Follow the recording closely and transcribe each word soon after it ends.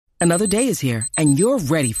Another day is here, and you're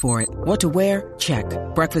ready for it. What to wear? Check.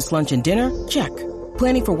 Breakfast, lunch, and dinner? Check.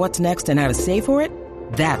 Planning for what's next and how to save for it?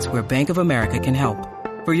 That's where Bank of America can help.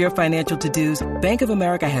 For your financial to-dos, Bank of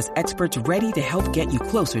America has experts ready to help get you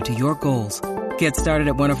closer to your goals. Get started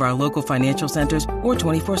at one of our local financial centers or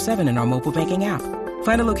 24/7 in our mobile banking app.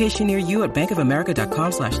 Find a location near you at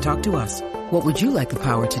bankofamerica.com/talktous. What would you like the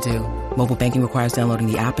power to do? Mobile banking requires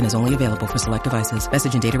downloading the app and is only available for select devices.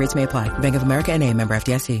 Message and data rates may apply. Bank of America N.A., member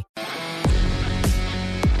FDIC.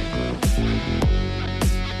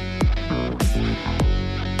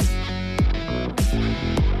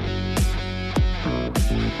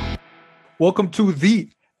 Welcome to the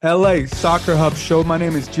LA Soccer Hub Show. My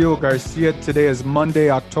name is Gio Garcia. Today is Monday,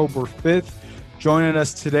 October 5th. Joining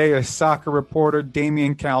us today is soccer reporter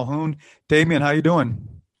Damian Calhoun. Damian, how you doing?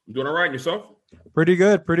 I'm doing all right. And yourself? Pretty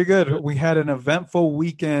good. We had an eventful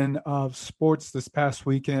weekend of sports this past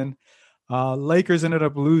weekend. Lakers ended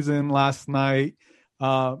up losing last night.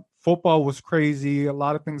 Football was crazy. A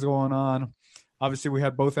lot of things going on. Obviously, we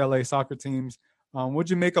had both LA soccer teams. What'd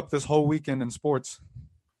you make up this whole weekend in sports?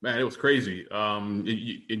 Man, it was crazy. And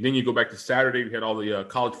then you go back to Saturday. We had all the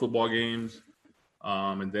college football games.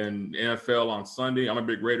 And then NFL on Sunday. I'm a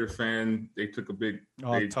big Raiders fan. They took a big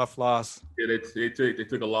tough loss. Yeah, they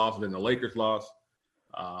took a loss, and then the Lakers lost.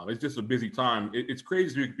 It's just a busy time. It's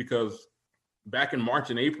crazy because back in March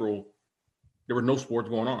and April, there were no sports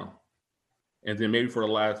going on. And then maybe for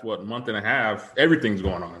the last, month and a half, everything's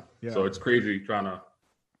going on. Yeah. So it's crazy trying to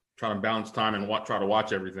balance time and try to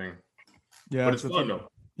watch everything. Yeah, but it's fun though.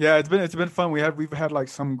 Yeah, it's been fun. We've had like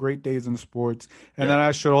some great days in sports, and then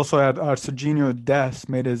I should also add Serginho Dest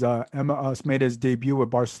made his debut with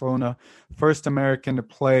Barcelona, first American to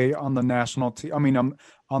play on the national team. I mean,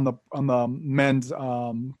 on the men's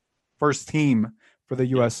first team for the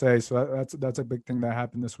USA. So that's a big thing that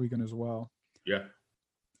happened this weekend as well. Yeah.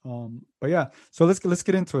 But yeah, so let's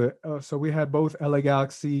get into it. So we had both LA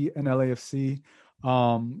Galaxy and LAFC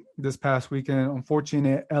this past weekend.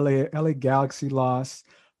 Unfortunately, LA Galaxy lost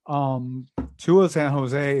to San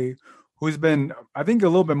Jose, who's been, I think, a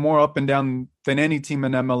little bit more up and down than any team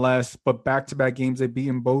in MLS, but back-to-back games they've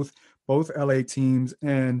beaten both LA teams.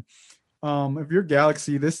 And if you're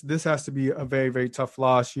Galaxy, this has to be a very, very tough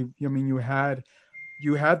loss. You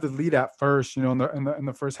had the lead at first, in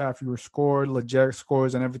the first half. You were scored, legit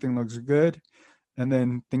scores, and everything looks good. And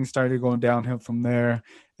then things started going downhill from there.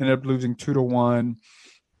 Ended up losing 2-1.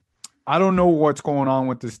 I don't know what's going on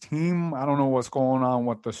with this team. I don't know what's going on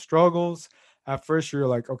with the struggles. At first, you're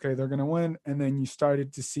like, okay, they're going to win. And then you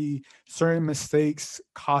started to see certain mistakes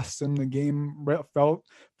cost them the game.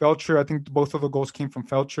 Felcher, I think both of the goals came from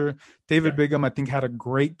Felcher. David Bigham, I think, had a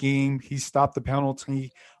great game. He stopped the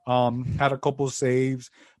penalty, had a couple saves,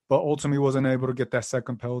 but ultimately wasn't able to get that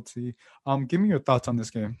second penalty. Give me your thoughts on this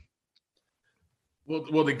game.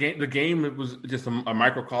 Well, the game it was just a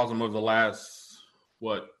microcosm of the last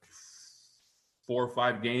 4 or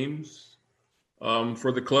 5 games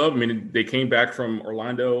for the club. I mean, they came back from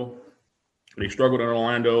Orlando. They struggled in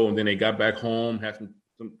Orlando, and then they got back home, had some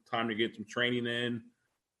time to get some training in,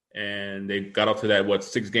 and they got up to that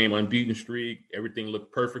 6-game unbeaten streak. Everything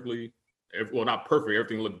looked perfectly. Well, not perfect.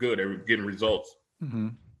 Everything looked good. They were getting results. Mm-hmm.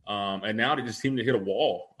 And now they just seem to hit a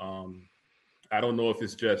wall. I don't know if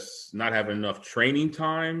it's just not having enough training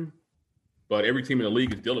time, but every team in the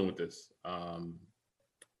league is dealing with this.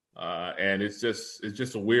 And it's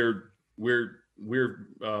just a weird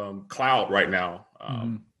cloud right now.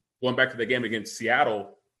 Going back to the game against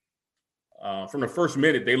Seattle, from the first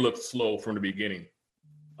minute they looked slow from the beginning,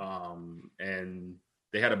 and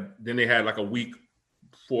they had like a week,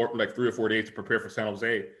 3 or 4 days to prepare for San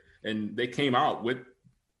Jose, and they came out with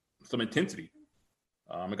some intensity.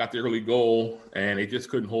 They got the early goal, and they just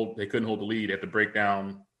couldn't hold the lead at the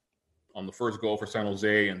breakdown on the first goal for San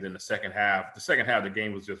Jose, and then the second half, the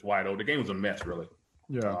game was just wide open. The game was a mess, really.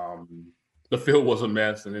 Yeah. The field was a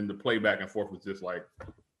mess, and then the play back and forth was just like,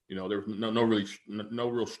 there was no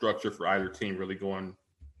real structure for either team really going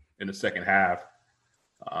in the second half.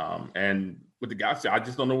 And with the Galaxy, I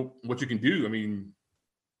just don't know what you can do. I mean,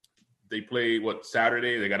 they play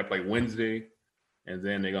Saturday, they got to play Wednesday, and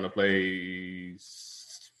then they're going to play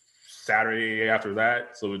Saturday after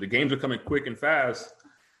that. So the games are coming quick and fast.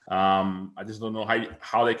 I just don't know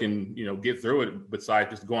how they can, get through it besides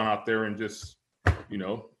just going out there and just,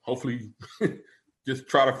 hopefully just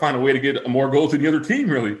try to find a way to get more goals than the other team,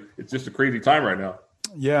 really. It's just a crazy time right now.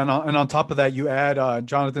 Yeah, and on top of that, you add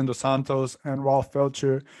Jonathan Dos Santos and Rolf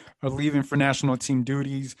Felcher are leaving for national team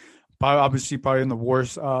duties. Probably in the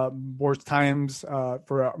worst times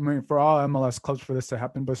for all MLS clubs for this to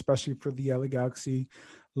happen, but especially for the LA Galaxy.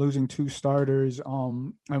 losing 2 starters.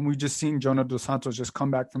 And we just seen Jonah Dos Santos just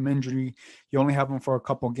come back from injury. You only have him for a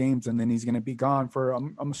couple games, and then he's going to be gone for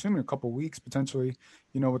I'm assuming a couple weeks potentially.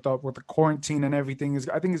 With the quarantine and everything,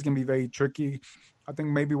 I think it's going to be very tricky. I think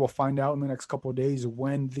maybe we'll find out in the next couple of days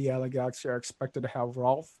when the LA Galaxy are expected to have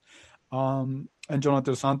Rolf and Jonah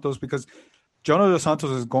Dos Santos, because Jonah Dos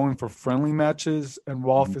Santos is going for friendly matches and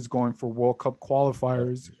Rolf is going for World Cup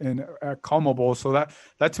qualifiers at Como Bowl. So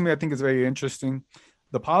that to me, I think is very interesting.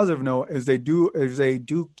 The positive note is they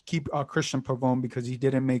do keep Christian Pavone because he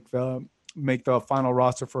didn't make the final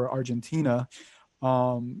roster for Argentina.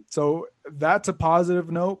 So that's a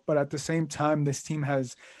positive note, but at the same time, this team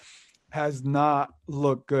has not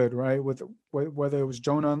looked good, right? With whether it was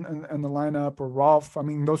Jonah in the lineup or Rolf. I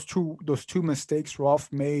mean, those two mistakes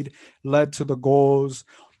Rolf made led to the goals.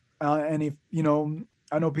 And if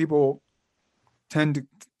I know people tend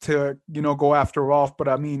to go after Rolf, but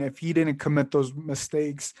I mean, if he didn't commit those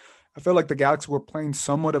mistakes, I feel like the Galaxy were playing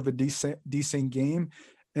somewhat of a decent game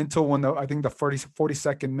until when I think the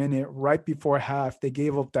 42nd minute, right before half, they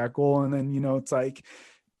gave up that goal, and then it's like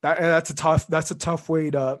that's a tough way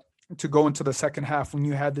to go into the second half when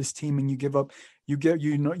you had this team and you give up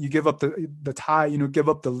the tie, give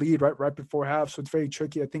up the lead right before half. So it's very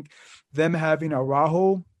tricky. I think them having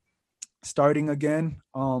Araujo starting again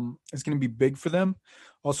is going to be big for them.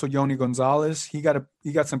 Also, Yoni Gonzalez, he got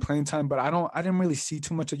some playing time, but I didn't really see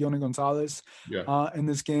too much of Yoni Gonzalez in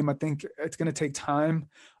this game. I think it's going to take time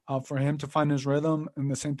for him to find his rhythm, and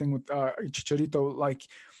the same thing with Chicharito. Like,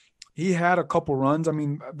 he had a couple runs. I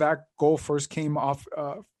mean, that goal first came off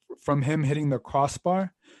from him hitting the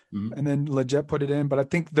crossbar, and then Leggett put it in. But I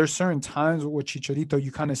think there's certain times with Chicharito,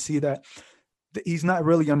 you kind of see that he's not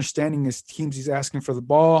really understanding his teams. He's asking for the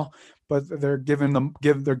ball, but they're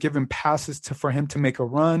giving passes for him to make a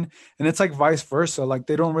run, and it's like vice versa. Like,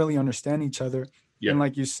 they don't really understand each other. And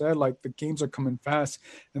like you said, like, the games are coming fast,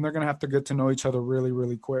 and they're gonna have to get to know each other really,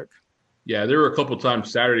 really quick. Yeah, there were a couple of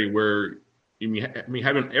times Saturday where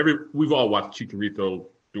we've all watched Chicharito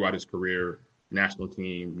throughout his career. National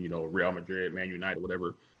team, Real Madrid, Man United,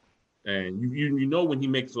 whatever. And you know when he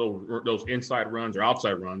makes those inside runs or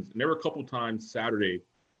outside runs. And there were a couple times Saturday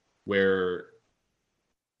where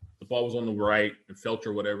the ball was on the right and Felch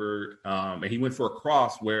or whatever, and he went for a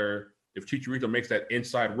cross where if Chicharito makes that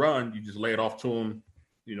inside run, you just lay it off to him,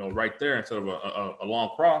 right there instead of a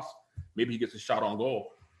long cross. Maybe he gets a shot on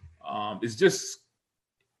goal. I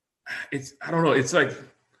don't know. It's like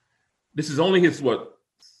this is only his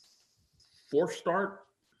fourth start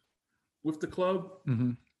with the club.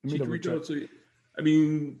 Chicharito, so, I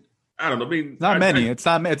mean, I don't know. I mean, not many. It's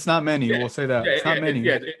not many. Yeah, we'll say that. It's not many.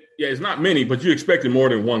 It's not many, but you expected more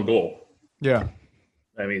than one goal. Yeah.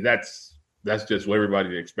 I mean, that's just what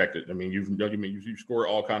everybody expected. I mean, you score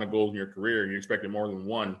all kind of goals in your career, and you expected more than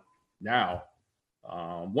one now.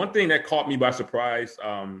 One thing that caught me by surprise,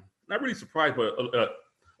 not really surprised, but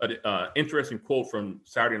an interesting quote from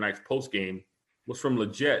Saturday night's post game was from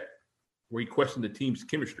Leggett, where he questioned the team's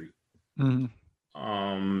chemistry. Mm-hmm.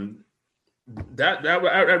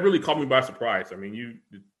 That really caught me by surprise. I mean,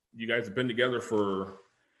 you guys have been together for,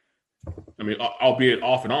 I mean, albeit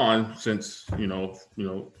off and on since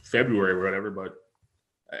February or whatever, but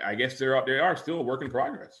I guess they are still a work in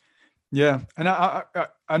progress. Yeah, and I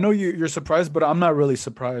know you're surprised, but I'm not really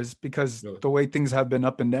surprised because the way things have been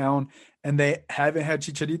up and down, and they haven't had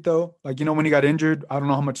Chicharito. Like, when he got injured, I don't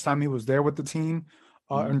know how much time he was there with the team.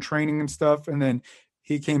 And training and stuff, and then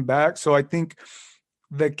he came back. So I think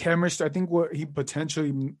the chemistry, I think what he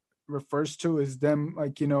potentially refers to is them,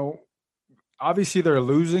 like, obviously they're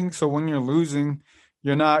losing. So when you're losing,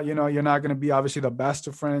 you're not going to be obviously the best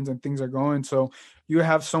of friends, and things are going. So you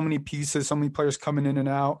have so many pieces, so many players coming in and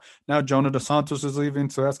out. Now Jonah Dos Santos is leaving,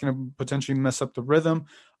 so that's going to potentially mess up the rhythm.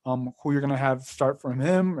 Who you're going to have start from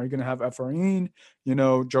him? Are you going to have Efrain,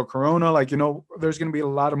 Joe Corona? Like, there's going to be a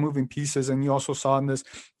lot of moving pieces. And you also saw in this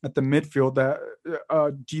at the midfield that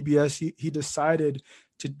GBS, he decided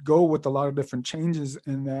to go with a lot of different changes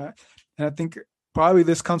in that. And I think probably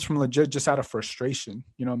this comes from legit just out of frustration,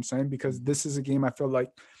 you know what I'm saying? Because this is a game I feel like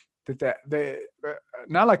that they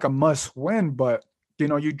not like a must win, but,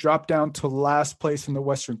 you drop down to last place in the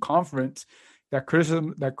Western Conference. That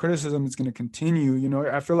criticism is going to continue.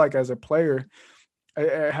 I feel like as a player,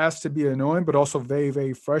 it has to be annoying, but also very,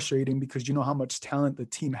 very frustrating because you know how much talent the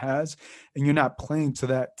team has, and you're not playing to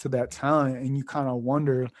that talent, and you kind of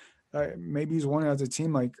wonder, maybe he's wondering as a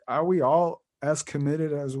team, like, are we all as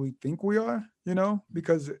committed as we think we are?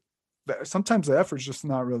 Because sometimes the effort's just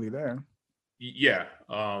not really there. Yeah,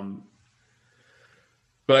 but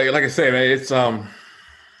like I say, man, it's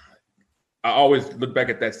I always look back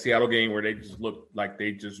at that Seattle game where they just looked like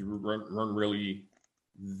they just weren't really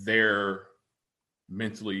there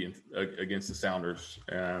mentally against the Sounders,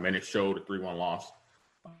 and it showed a 3-1 loss.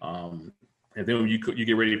 And then when you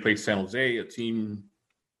get ready to play San Jose, a team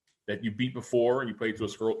that you beat before, and you played to a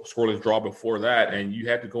scoreless draw before that, and you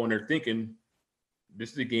had to go in there thinking,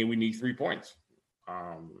 this is a game we need 3 points.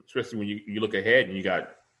 Especially when you look ahead and you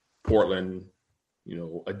got Portland,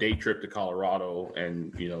 a day trip to Colorado,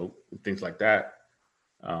 and things like that.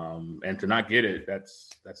 And to not get it,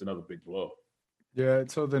 that's another big blow. Yeah.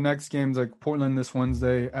 So the next game's like Portland this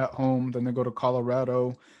Wednesday at home. Then they go to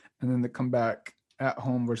Colorado, and then they come back at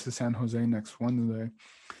home versus San Jose next Wednesday.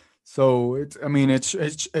 So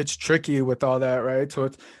it's tricky with all that, right?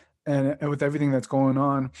 So and with everything that's going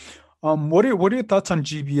on. What are your thoughts on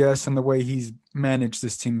GBS and the way he's managed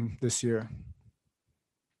this team this year?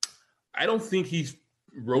 I don't think he's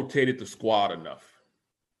rotated the squad enough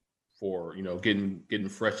for getting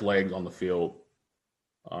fresh legs on the field.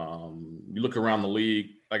 You look around the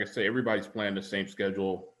league, like I say, everybody's playing the same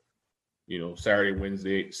schedule. Saturday,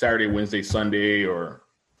 Wednesday, Sunday, or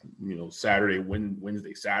Saturday,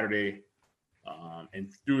 Wednesday, Saturday,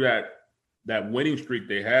 and through that winning streak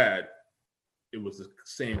they had, it was the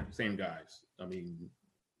same guys. I mean,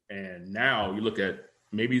 and now you look at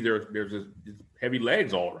maybe there's just heavy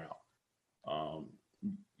legs all around.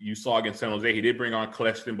 You saw against San Jose, he did bring on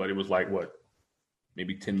Coleston, but it was like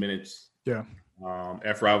maybe 10 minutes. Yeah.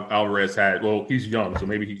 After Alvarez he's young, so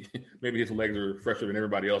maybe his legs are fresher than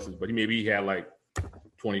everybody else's, but he had like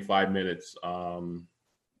 25 minutes. They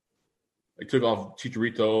took off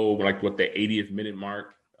Chicharito the 80th minute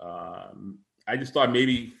mark. I just thought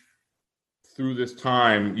maybe through this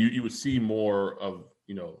time you would see more of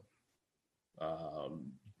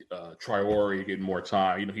Traore getting more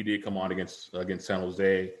time. He did come on against San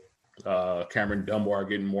Jose. Cameron Dunbar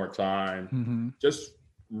getting more time. Mm-hmm. Just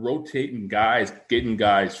rotating guys, getting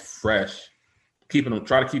guys fresh, try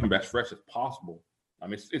to keep them as fresh as possible. I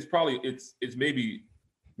mean, it's maybe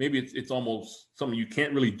it's almost something you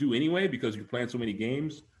can't really do anyway because you're playing so many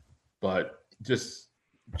games, but just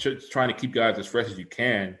trying to keep guys as fresh as you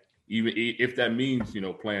can, even if that means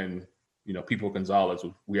playing Pipo Gonzalez,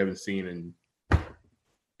 who we haven't seen in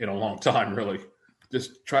a long time, really.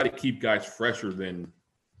 Just try to keep guys fresher than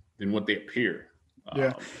what they appear.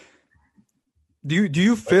 Yeah. Do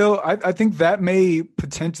you feel? I think that may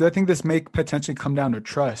potentially. I think this may potentially come down to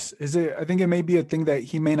trust. I think it may be a thing that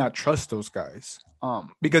he may not trust those guys.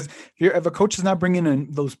 Because if a coach is not bringing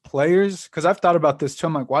in those players, because I've thought about this too.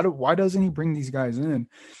 I'm like, why doesn't he bring these guys in?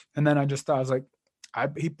 And then I just thought, I was like,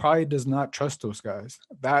 he probably does not trust those guys.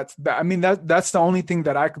 That's the only thing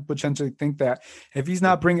that I could potentially think, that if he's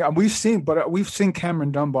not bringing, we've seen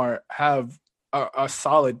Cameron Dunbar have a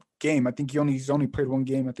solid game. I think he's only played one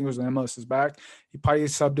game. I think it was the MLS's back. He probably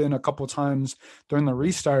subbed in a couple times during the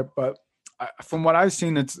restart, but from what I've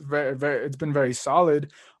seen, it's it's been very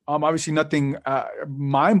solid. Obviously nothing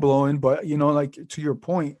mind blowing, but to your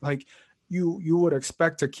point, you would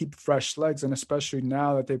expect to keep fresh legs, and especially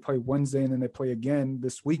now that they play Wednesday and then they play again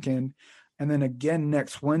this weekend, and then again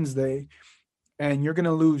next Wednesday, and you're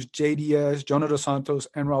gonna lose JDS, Jonah Dos Santos,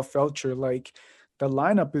 and Ralph Felcher. The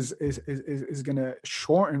lineup is gonna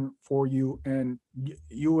shorten for you, and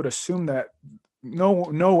you would assume that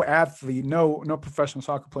no athlete, no professional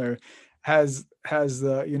soccer player has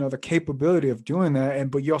the the capability of doing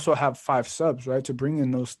that, but you also have 5 subs, right, to bring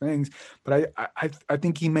in those things. But I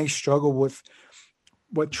think he may struggle with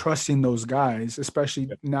trusting those guys,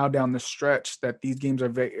 especially now down the stretch that these games are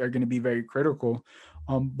going to be very critical.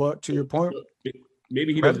 But to your point,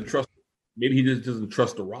 maybe he doesn't trust. Maybe he just doesn't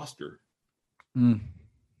trust the roster. Mm.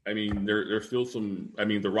 I mean, there's still some. I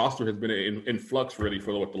mean, the roster has been in flux really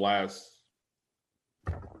for the last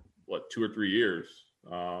 2 or 3 years.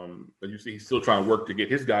 But you see, he's still trying to work to get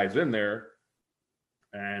his guys in there.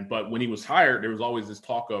 But when he was hired, there was always this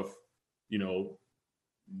talk of,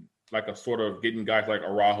 like a sort of getting guys like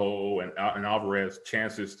Araujo and Alvarez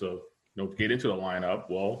chances to get into the lineup.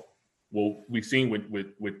 Well, we've seen with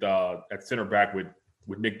at center back with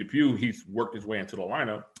Nick DePuy, he's worked his way into the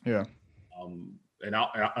lineup. Yeah.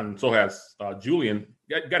 And so has Julian.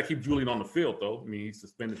 You got to keep Julian on the field, though. I mean, he's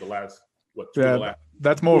suspended the last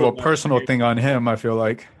that's more of a personal thing on him, I feel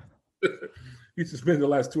like. He suspended the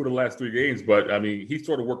last 2 of the last 3 games, but I mean, he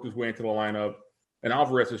sort of worked his way into the lineup. And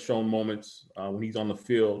Alvarez has shown moments when he's on the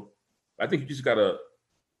field. I think you just gotta,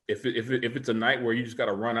 if it's a night where you just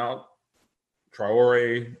gotta run out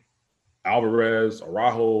Traore, Alvarez,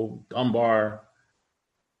 Araujo, Dunbar.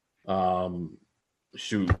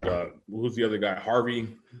 Who's the other guy?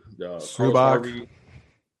 Harvey, Subak.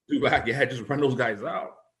 Yeah, just run those guys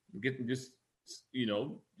out.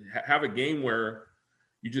 have a game where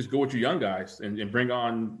you just go with your young guys and bring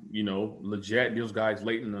on, Legit, those guys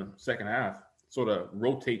late in the second half, sort of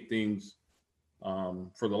rotate things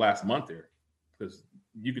for the last month there. Because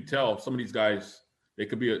you could tell some of these guys, they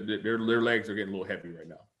could be, their legs are getting a little heavy right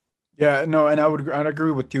now. Yeah, no, and I'd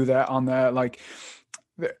agree with you on that. Like,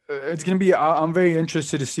 it's going to be, I'm very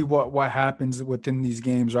interested to see what happens within these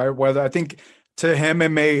games, right? Whether I think to him,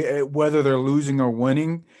 whether they're losing or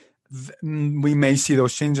winning, we may see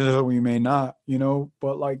those changes or we may not,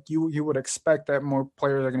 but like you would expect that more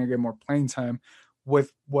players are going to get more playing time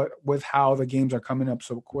with how the games are coming up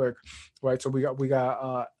so quick, right? So we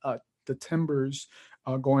got the Timbers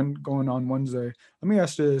going on Wednesday. Let me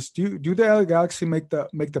ask you this: Do the LA Galaxy make the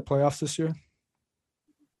playoffs this year?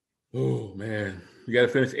 Oh man, you got to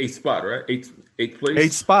finish eighth spot, right? Eighth place.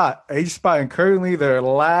 Eighth spot, and currently they're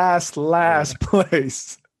last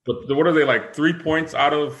place. But what are they, like 3 points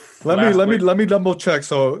out of? Let me double check.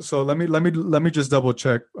 So let me just double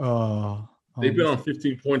check. They've been on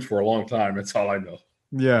 15 points for a long time. That's all I know.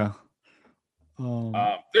 Yeah.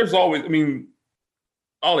 There's always,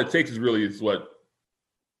 all it takes is what,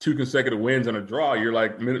 2 consecutive wins and a draw. You're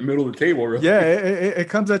like middle of the table, really. Yeah, it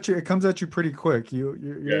comes at you. It comes at you pretty quick.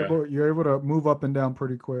 You're able to move up and down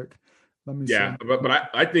pretty quick. Let me see. But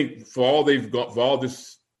I think for all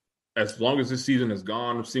this, as long as this season has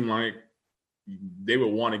gone, it seemed like they would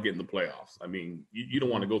want to get in the playoffs. You don't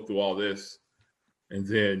want to go through all this and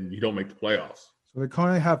then you don't make the playoffs. So they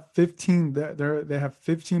currently have 15. They have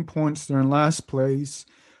 15 points. They're in last place.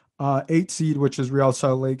 8 seed, which is Real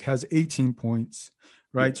Salt Lake, has 18 points.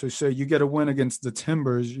 Right. So say you get a win against the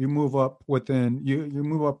Timbers, you move up you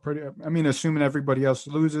move up pretty. Assuming everybody else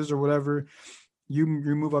loses or whatever, you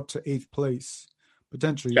move up to 8th place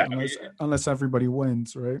potentially, unless everybody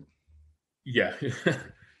wins, right? Yeah.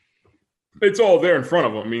 It's all there in front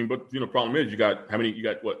of them. But problem is you got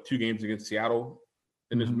 2 games against Seattle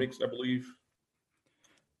in this mix, I believe.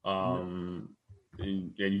 And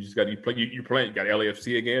you just got you got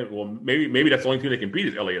LAFC again. Well, maybe that's the only team they can beat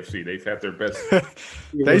is LAFC. They've had their best.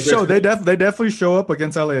 They definitely show up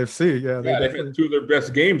against LAFC. Yeah, they've had 2 of their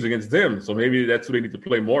best games against them. So maybe that's what they need to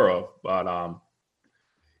play more of. But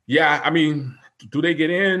do they get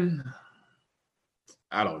in?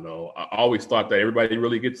 I don't know. I always thought that everybody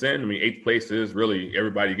really gets in. 8th place is really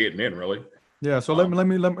everybody getting in, really. Yeah. So let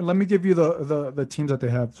me give you the teams that they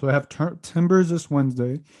have. So they have Timbers this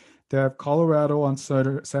Wednesday. They have Colorado on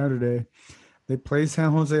Saturday. They play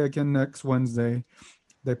San Jose again next Wednesday.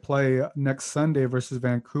 They play next Sunday versus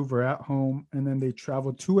Vancouver at home, and then they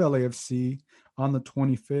travel to LAFC on the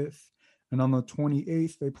 25th. And on the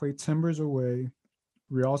 28th, they play Timbers away,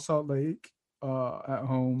 Real Salt Lake at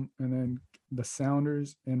home, and then the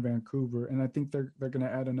Sounders in Vancouver. And I think they're going to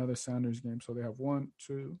add another Sounders game. So they have 1,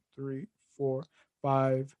 2, 3, 4,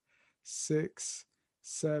 5, 6,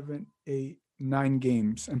 7, 8, 9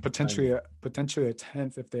 games, and potentially a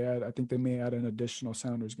 10th if they add. I think they may add an additional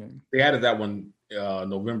Sounders game. They added that one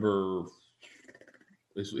November.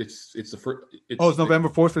 It's the first. It's November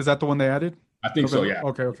 4th. Is that the one they added? I think November? So.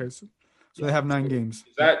 Yeah. Okay. So they have 9 games.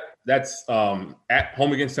 That's at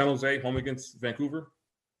home against San Jose, home against Vancouver.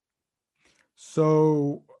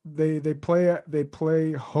 So they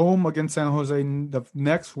play home against San Jose the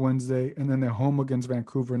next Wednesday, and then they're home against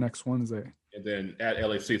Vancouver next Wednesday. And then at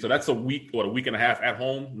LAFC. So that's a week and a half at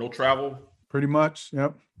home, no travel. Pretty much.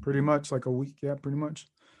 Yep. Pretty much like a week. Yeah, pretty much.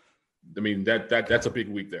 That's a big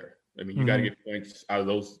week there. You got to get points out of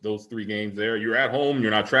those 3 games there. You're at home.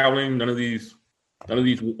 You're not traveling. None of these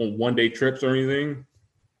 1-day trips or anything.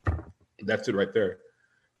 That's it right there.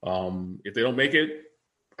 If they don't make it,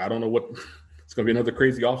 I don't know what. It's going to be another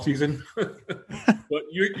crazy offseason. But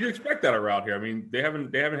you expect that around here. They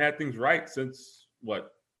haven't had things right since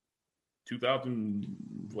what?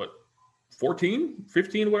 2014,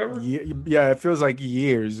 15, whatever. Yeah, it feels like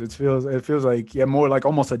years. It feels like more like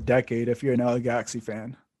almost a decade if you're an LA Galaxy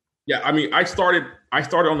fan. Yeah, I started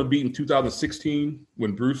on the beat in 2016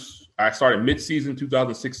 when I started mid-season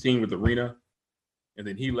 2016 with Arena, and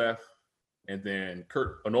then he left, and then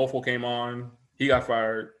Kurt Onofo came on, he got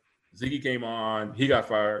fired. Ziggy came on, he got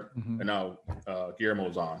fired, and now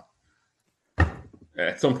Guillermo's on.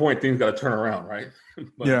 At some point, things got to turn around, right?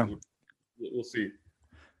 Yeah. We'll see.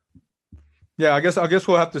 Yeah, I guess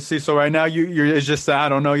we'll have to see. So right now, it's just I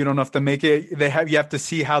don't know. You don't have to make it. You have to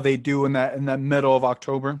see how they do in that middle of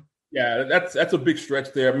October. Yeah, that's a big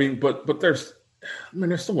stretch there. But there's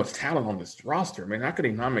so much talent on this roster. How could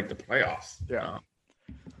he not make the playoffs? Yeah,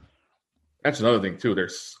 that's another thing too.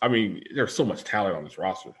 There's so much talent on this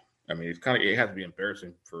roster. It has to be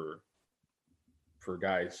embarrassing for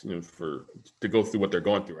guys, to go through what they're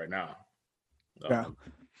going through right now. Yeah.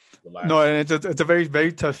 No, and it's a very,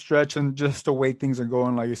 very tough stretch, and just the way things are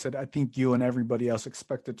going, like you said, I think you and everybody else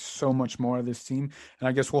expected so much more of this team, and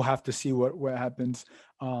I guess we'll have to see what happens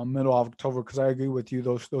middle of October, because I agree with you,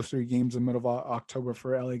 those 3 games in middle of October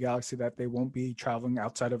for LA Galaxy, that they won't be traveling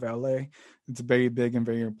outside of LA. It's very big and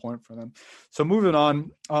very important for them. So moving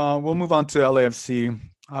on, we'll move on to LAFC.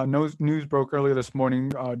 News broke earlier this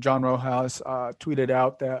morning. John Rojas tweeted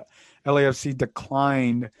out that LAFC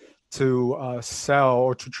declined to sell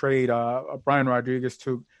or to trade Brian Rodriguez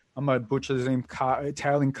to, I'm going to butcher his name,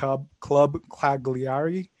 Italian Club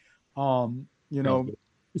Cagliari.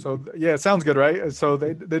 So yeah, it sounds good, right? So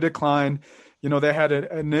they declined. They had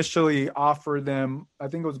initially offered them, I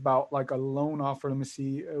think it was about like a loan offer. Let me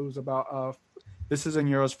see. It was about, this is in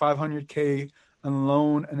euros, 500K on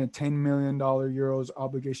loan and a $10 million euros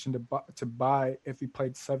obligation to buy if he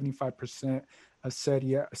played 75% of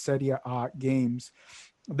Serie A games.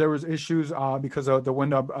 There was issues because the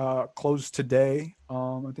window closed today.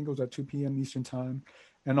 I think it was at 2 p.m. Eastern time.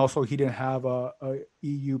 And also he didn't have a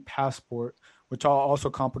EU passport, which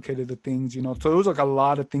also complicated the things, So it was like a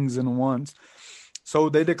lot of things in once. So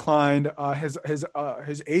they declined.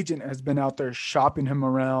 His agent has been out there shopping him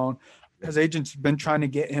around. His agent's been trying to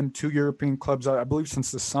get him to European clubs, I believe,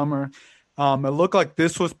 since the summer. It looked like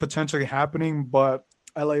this was potentially happening, but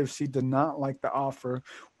LAFC did not like the offer.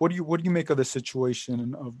 What do you make of the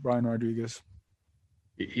situation of Brian Rodriguez?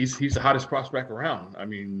 He's the hottest prospect around. I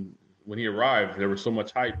mean, when he arrived, there was so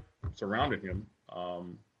much hype surrounding him.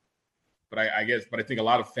 But I think a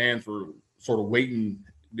lot of fans were sort of waiting.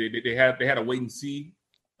 They had a wait and see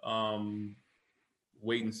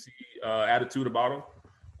attitude about him.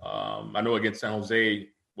 I know against San Jose,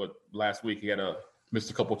 last week he had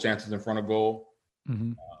missed a couple chances in front of goal.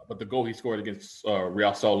 Mm-hmm. But the goal he scored against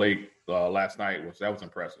Real Salt Lake last night was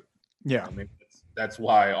impressive. Yeah, I mean, that's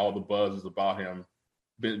why all the buzz is about him,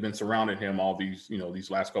 been surrounding him all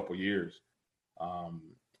these last couple of years.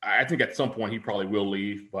 I think at some point he probably will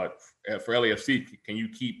leave, but for LAFC, can you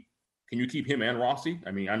keep him and Rossi?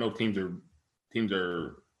 I mean, I know teams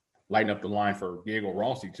are lighting up the line for Diego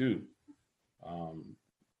Rossi too.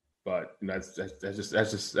 But that's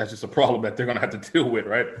just a problem that they're going to have to deal with,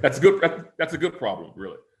 right? That's a good problem,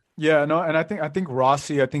 really. Yeah, no, and I think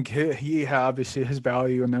Rossi, he obviously his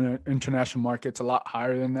value in the international market's a lot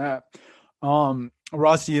higher than that.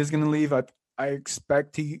 Rossi is going to leave. I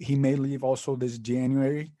expect he may leave also this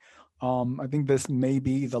January. I think this may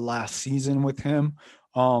be the last season with him.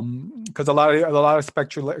 Because a lot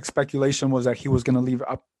of speculation was that he was going to leave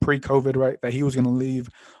pre-COVID, right? That he was going to leave.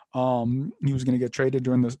 He was going to get traded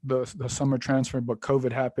during the summer transfer, but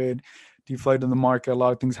COVID happened, deflated the market. A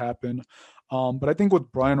lot of things happened. But I think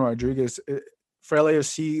with Brian Rodriguez, for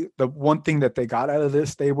LAFC, the one thing that they got out of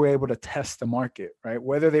this, they were able to test the market, right?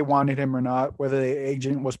 Whether they wanted him or not, whether the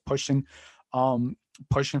agent was pushing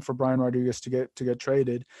for Brian Rodriguez to get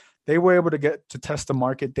traded, they were able to test the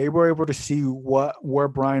market. They were able to see where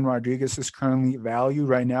Brian Rodriguez is currently valued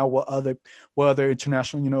right now, what other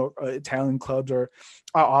international, Italian clubs are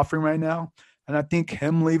offering right now. And I think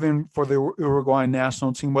him leaving for the Uruguayan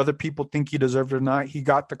national team, whether people think he deserved it or not, he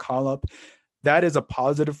got the call up. That is a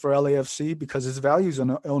positive for LAFC because his value is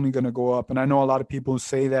only going to go up. And I know a lot of people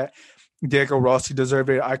say that Diego Rossi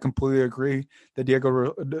deserved it. I completely agree that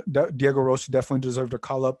Diego Rossi definitely deserved a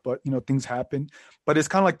call up, but things happen. But it's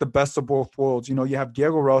kind of like the best of both worlds. You have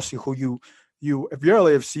Diego Rossi, who you if you're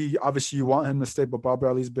LAFC, obviously you want him to stay, but Bob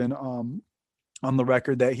Bradley's been on the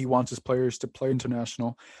record that he wants his players to play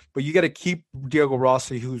international, but you got to keep Diego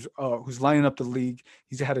Rossi, who's lining up the league.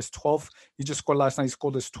 He's had his 12th. He just scored last night. He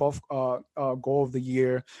scored his 12th goal of the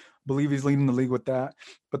year. I believe he's leading the league with that.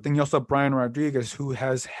 But then you also have Brian Rodriguez, who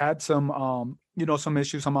has had some some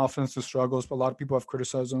issues, some offensive struggles. But a lot of people have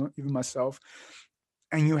criticized him, even myself.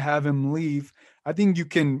 And you have him leave. I think you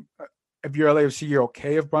can. If you're LAFC, you're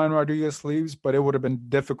okay if Brian Rodriguez leaves, but it would have been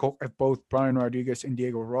difficult if both Brian Rodriguez and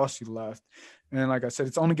Diego Rossi left. And like I said,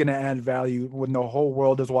 it's only going to add value when the whole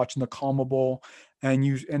world is watching the Calma Bowl.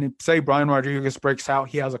 And say Brian Rodriguez breaks out,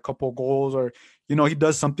 he has a couple of goals, or he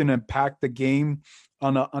does something to impact the game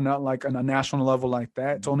on a national level like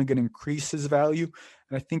that. It's only going to increase his value.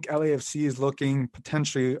 And I think LAFC is looking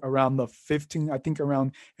potentially around the 15. I think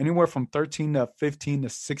around anywhere from 13 to 15 to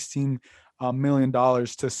 16 $1 million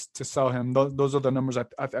to sell him. Those are the numbers I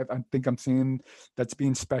think I'm seeing that's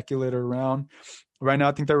being speculated around. Right now,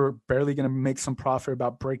 I think they were barely going to make some profit,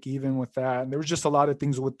 about break even with that. And there was just a lot of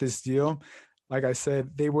things with this deal. Like I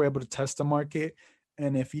said, they were able to test the market.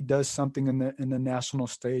 and if he does something in the national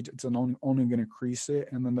stage, it's only going to increase it.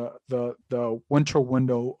 And then the winter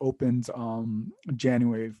window opens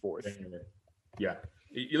January 4th. Yeah,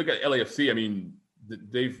 you look at LAFC. I mean,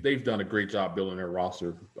 they've done a great job building their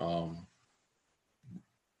roster.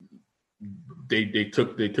 They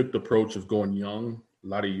took the approach of going young, a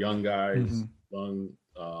lot of young guys, young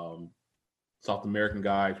South American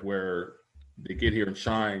guys, where they get here and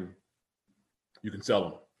shine, you can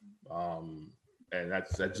sell them, and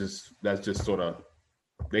that's just sort of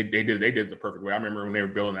they did it the perfect way. I remember when they were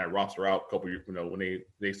building that roster out a couple years, when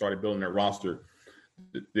they started building their roster,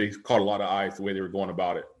 they caught a lot of eyes the way they were going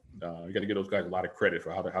about it. You got to give those guys a lot of credit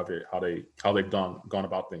for how they've gone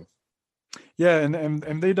about things. Yeah,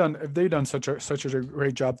 and they've done such a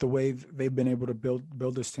great job the way they've been able to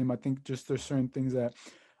build this team. I think just there's certain things that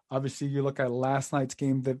obviously you look at last night's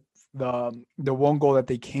game, that the one goal that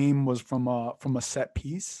they came was from a set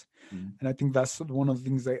piece, and I think that's one of the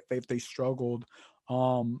things that they struggled.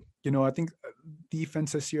 I think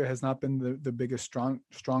defense this year has not been the biggest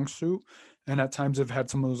strong suit, and at times have had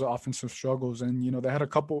some of those offensive struggles. And they had a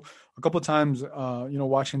couple times,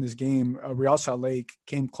 watching this game, Real Salt Lake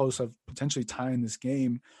came close of potentially tying this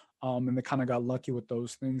game, and they kind of got lucky with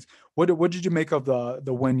those things. What did you make of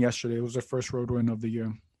the win yesterday? It was their first road win of the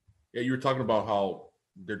year. Yeah, you were talking about how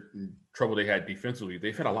the trouble they had defensively.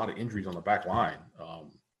 They've had a lot of injuries on the back line.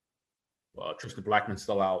 Tristan Blackman's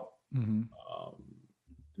still out.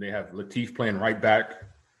 They have Latif playing right back,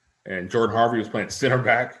 and Jordan Harvey was playing center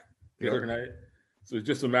back the other night. So it's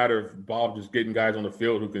just a matter of Bob just getting guys on the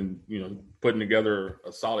field who can, putting together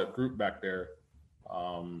a solid group back there.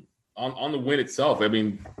 On the win itself, I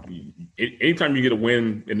mean, anytime you get a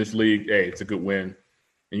win in this league, hey, it's a good win.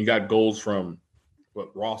 And you got goals from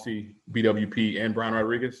Rossi, BWP, and Brian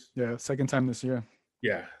Rodriguez. Yeah, second time this year.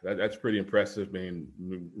 Yeah, that's pretty impressive, man.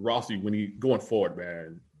 Rossi, when he going forward,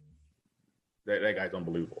 man, that guy's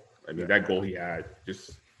unbelievable. I mean, that goal he had,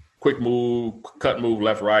 just quick move, cut move,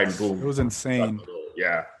 left, right, and boom. It was insane.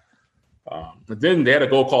 Yeah. But then they had a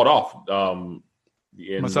goal called off.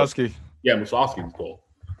 Musovski. Yeah, Musovski's goal.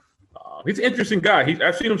 He's an interesting guy.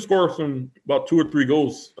 I've seen him score about 2 or 3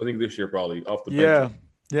 goals, I think, this year probably off the bench.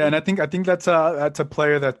 Yeah, and I think that's a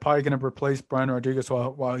player that's probably going to replace Brian Rodriguez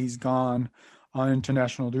while he's gone on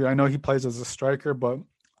international duty. I know he plays as a striker, but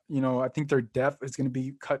I think their depth is going to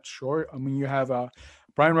be cut short. I mean, you have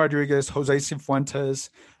Brian Rodriguez, Jose Cifuentes,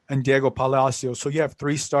 and Diego Palacios. So you have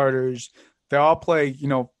 3 starters. They all play,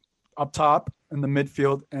 up top in the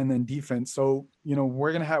midfield and then defense. So,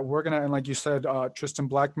 we're gonna, and like you said, Tristan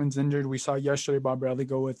Blackman's injured. We saw yesterday Bob Bradley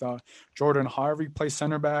go with Jordan Harvey play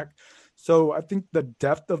center back. So I think the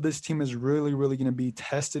depth of this team is really, really going to be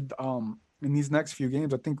tested in these next few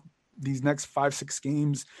games. I think these next 5-6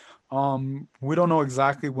 games, we don't know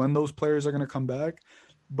exactly when those players are going to come back,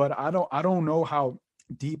 but I don't know how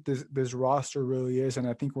deep this roster really is, and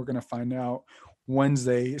I think we're going to find out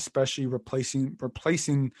Wednesday, especially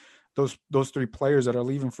replacing those 3 players that are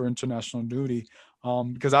leaving for international duty,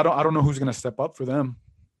 because I don't know who's going to step up for them.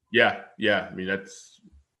 Yeah. I mean, that's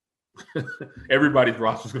everybody's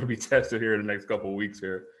roster is going to be tested here in the next couple of weeks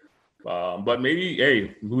here. But maybe,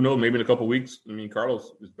 hey, who knows? Maybe in a couple of weeks. I mean,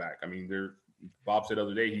 Carlos is back. I mean, Bob said the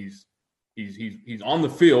other day he's on the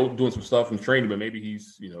field doing some stuff and training, but maybe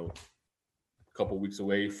he's a couple of weeks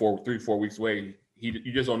away, 3-4 weeks away.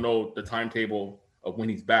 You just don't know the timetable of when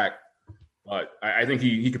he's back. But I think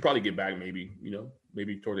he could probably get back maybe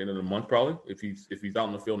toward the end of the month probably if he's out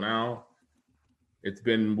in the field now. It's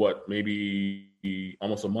been maybe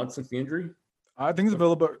almost a month since the injury. I think it's a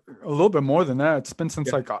little bit more than that. It's been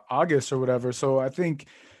since like August or whatever. So I think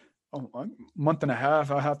a month and a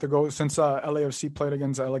half. I have to go since LAFC played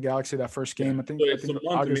against LA Galaxy that first game. I think it's a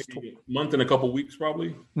month and a couple weeks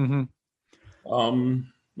probably. Mm-hmm. I don't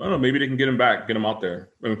know. Maybe they can get him out there.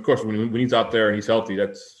 And of course, when he's out there and he's healthy,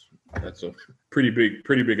 that's a pretty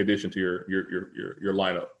big addition to your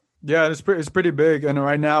lineup. Yeah, it's pretty big. And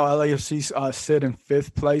right now, LAFC sit in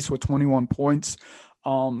 5th place with 21 points.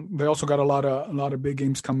 They also got a lot of big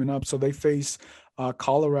games coming up. So they face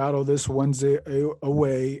Colorado this Wednesday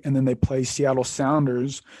away, and then they play Seattle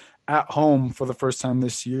Sounders at home for the first time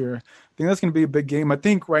this year. I think that's going to be a big game. I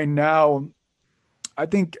think right now,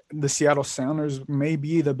 the Seattle Sounders may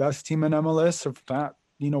be the best team in MLS, if not,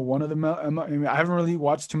 one of them. I mean, I haven't really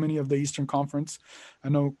watched too many of the Eastern Conference. I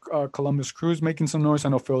know Columbus Crew's making some noise. I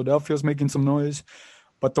know Philadelphia's making some noise.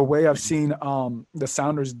 But the way I've seen the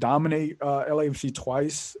Sounders dominate LAFC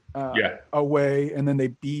twice away, and then they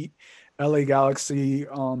beat LA Galaxy,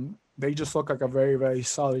 they just look like a very, very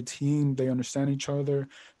solid team. They understand each other.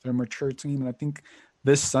 They're a mature team. And I think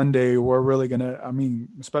this Sunday, we're really gonna. I mean,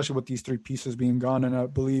 especially with these three pieces being gone, and I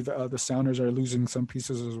believe the Sounders are losing some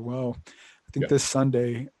pieces as well. I think this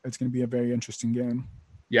Sunday it's going to be a very interesting game.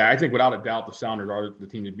 Yeah, I think without a doubt the Sounders are the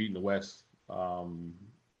team to beat in the West.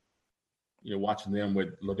 Watching them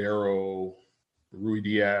with Ladero, Rui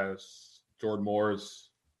Diaz, Jordan Morris,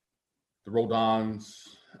 the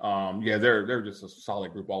Rodons. They're just a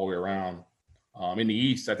solid group all the way around. In the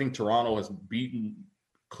East, I think Toronto has beaten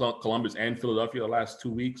Columbus and Philadelphia the last 2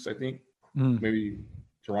 weeks, I think. Maybe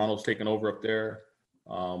Toronto's taken over up there.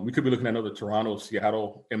 We could be looking at another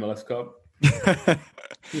Toronto-Seattle MLS Cup.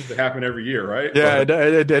 Seems to happen every year, right? Yeah,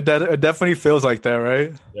 it definitely feels like that,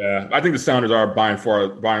 right? Yeah, I think the Sounders are by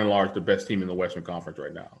and large the best team in the Western Conference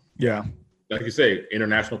right now. Yeah. Like you say,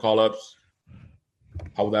 international call-ups,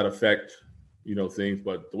 how will that affect, things?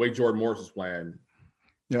 But the way Jordan Morris is playing.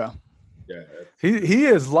 Yeah. Yeah. He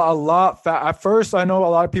is a lot fast. At first, I know a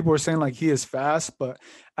lot of people were saying like he is fast, but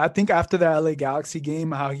I think after the LA Galaxy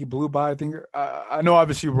game, how he blew by, I think I know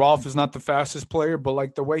obviously Rolf is not the fastest player, but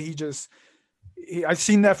like the way I've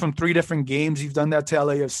seen that from 3 different games. He's done that to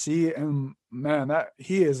LAFC, and man, that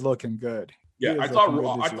he is looking good. Yeah, I thought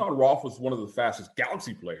Rolf was one of the fastest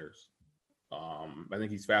Galaxy players. I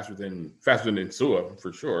think he's faster than Insua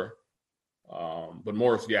for sure. But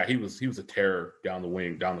Morris, yeah, he was a terror down the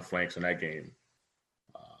wing, down the flanks in that game.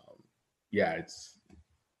 I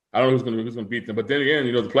don't know who's going to beat them, but then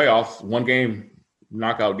again, the playoffs, 1 game,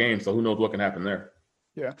 knockout game, so who knows what can happen there.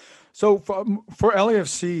 Yeah. So for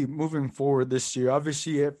LAFC moving forward this year,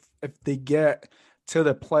 obviously if they get to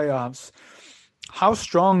the playoffs, how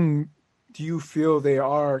strong do you feel they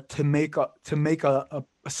are to make a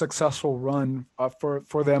successful run for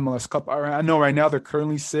the MLS Cup? I know right now they're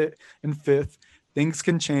currently sit in 5th. Things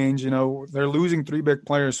can change. They're losing 3 big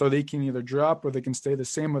players, so they can either drop or they can stay the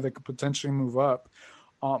same, or they could potentially move up.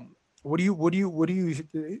 What do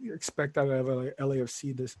you expect out of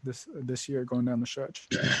LAFC this year going down the stretch?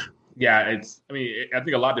 Yeah, I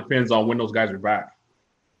think a lot depends on when those guys are back.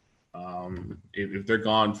 If they're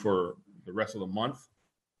gone for the rest of the month,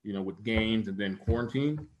 with games and then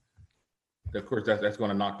quarantine, of course that's going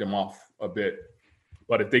to knock them off a bit.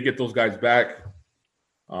 But if they get those guys back,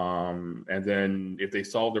 and then if they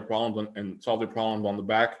solve their problems on the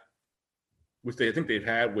back, which I think they've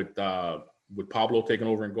had with Pablo taking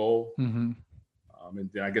over in goal. Mm-hmm. And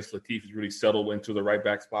then I guess Latif is really settled into the right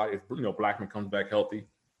back spot if Blackman comes back healthy.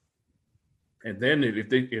 And then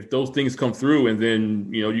if those things come through, and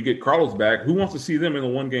then you get Carlos back, who wants to see them in a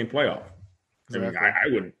 1-game playoff? Exactly. I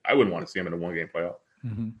mean, I wouldn't want to see him in a 1-game playoff.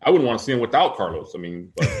 Mm-hmm. I wouldn't want to see him without Carlos. I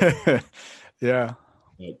mean, but, yeah.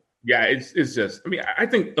 Yeah, it's just. I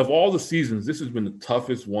think of all the seasons, this has been the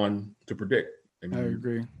toughest one to predict. I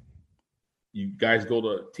agree. You guys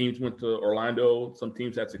teams went to Orlando. Some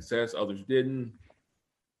teams had success, others didn't.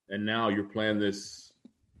 And now you're playing this,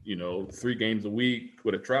 3 games a week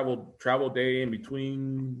with a travel day in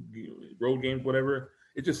between road games, whatever.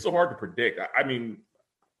 It's just so hard to predict.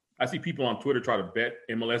 I see people on Twitter try to bet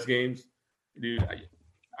MLS games. Dude,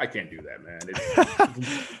 I can't do that,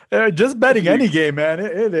 man. Just betting any game, man.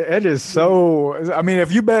 It is so.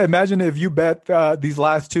 Imagine if you bet these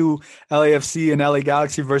last 2 LAFC and LA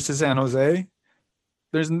Galaxy versus San Jose,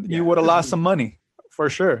 you would have lost some money for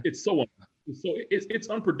sure. It's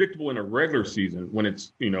unpredictable in a regular season when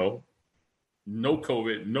it's no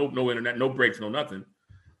COVID, no internet, no breaks, no nothing.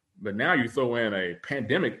 But now you throw in a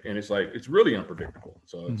pandemic, and it's really unpredictable.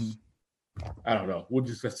 So it's. I don't know. We'll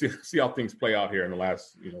just see how things play out here in the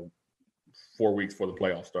last 4 weeks before the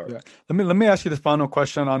playoffs start. Yeah. Let me ask you this final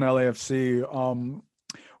question on LAFC.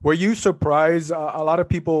 Were you surprised? A lot of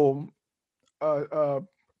people a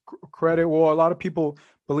lot of people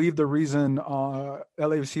believe the reason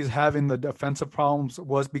LAFC is having the defensive problems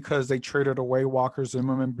was because they traded away Walker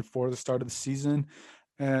Zimmerman before the start of the season,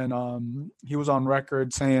 and he was on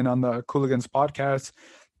record saying on the Cooligans podcast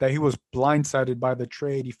that he was blindsided by the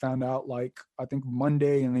trade. He found out I think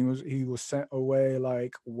Monday, and he was sent away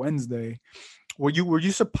Wednesday. Were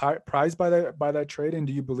you surprised by that trade? And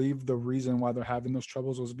do you believe the reason why they're having those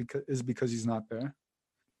troubles is because he's not there?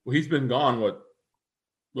 Well, he's been gone.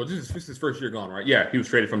 This is his first year gone, right? Yeah, he was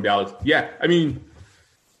traded from Dallas. Yeah,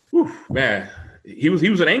 man, he was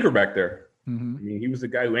an anchor back there. Mm-hmm. He was the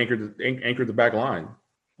guy who anchored the back line.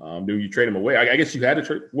 You trade him away. I guess you had to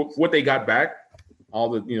trade what they got back. All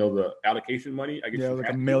the the allocation money. I guess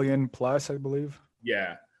 $1 million plus, I believe.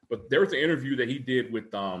 Yeah, but there was an interview that he did with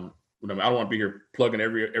I don't want to be here plugging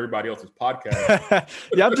everybody else's podcast.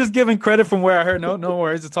 Yeah, I'm just giving credit from where I heard. No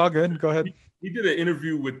worries, it's all good. Go ahead. He did an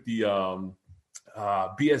interview with the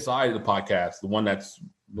BSI, the podcast, the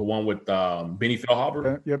one with Benny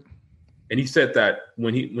Feilhaber. Yep. And he said that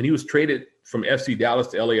when he was traded from FC Dallas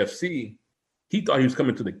to LAFC, he thought he was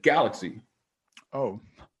coming to the Galaxy. Oh.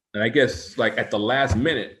 And I guess like at the last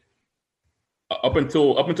minute, up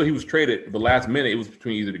until he was traded, the last minute it was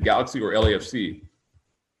between either the Galaxy or LAFC.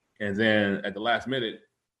 And then at the last minute,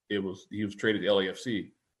 he was traded to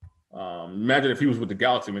LAFC. Imagine if he was with the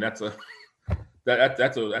Galaxy. I mean, that's a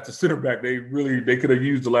center back. They could have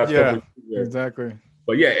used the last couple of years. Exactly.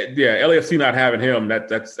 But yeah, LAFC not having him,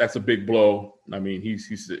 that's a big blow. I mean,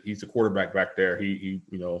 he's a quarterback back there. He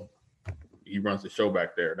runs the show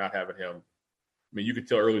back there. Not having him, I mean, you could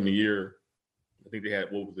tell early in the year. I think they had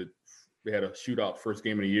They had a shootout first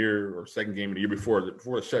game of the year or second game of the year before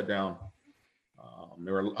the shutdown.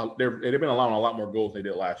 They've been allowing a lot more goals than they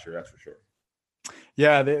did last year. That's for sure.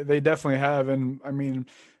 Yeah, they definitely have, and I mean,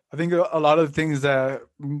 I think a lot of the things that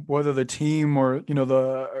whether the team or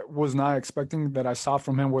was not expecting that I saw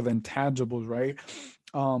from him were the intangibles, right?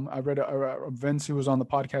 I read Vince, who was on the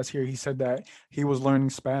podcast here. He said that he was learning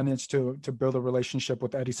Spanish to build a relationship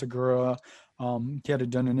with Eddie Segura. He had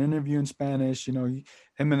done an interview in Spanish. Him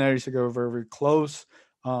and Eddie Segura were very, very close.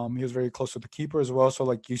 He was very close with the keeper as well. So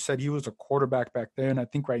like you said, he was a quarterback back there. And I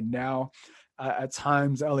think right now, at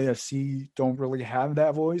times, LAFC don't really have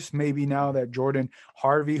that voice. Maybe now that Jordan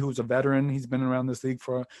Harvey, who's a veteran, he's been around this league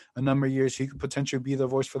for a number of years, he could potentially be the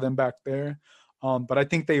voice for them back there. But I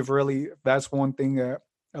think that's one thing that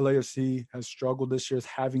LAFC has struggled this year, is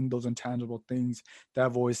having those intangible things,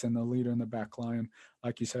 that voice and the leader in the back line,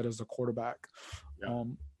 like you said, as a quarterback. Yeah.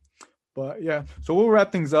 But yeah, so we'll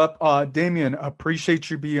wrap things up. Damian,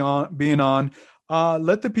 appreciate you being on.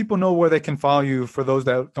 Let the people know where they can follow you for those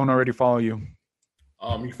that don't already follow you.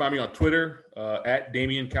 You can find me on Twitter at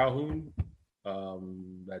Damian Calhoun.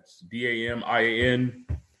 That's DAMIAN CALHOUN.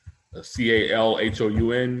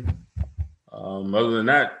 Other than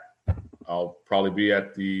that, I'll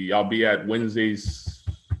be at Wednesday's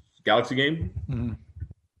Galaxy game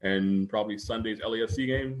and probably Sunday's LAFC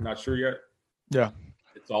game. Not sure yet. Yeah,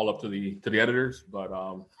 it's all up to the editors, but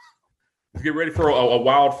let's get ready for a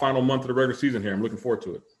wild final month of the regular season here. I'm looking forward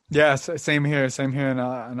to it. Yeah, same here, and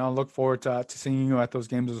I'll look forward to seeing you at those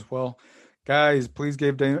games as well. Guys, please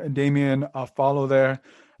give Damian a follow there.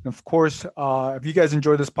 And of course, if you guys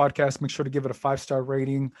enjoy this podcast, make sure to give it a 5-star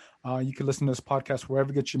rating. You can listen to this podcast wherever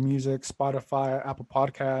you get your music, Spotify, Apple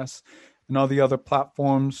Podcasts, and all the other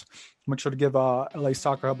platforms. Make sure to give LA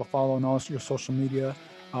Soccer Hub a follow on all your social media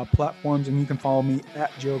platforms. And you can follow me at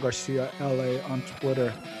Gio Garcia LA on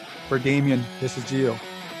Twitter. For Damian, this is Gio.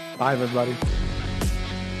 Bye, everybody.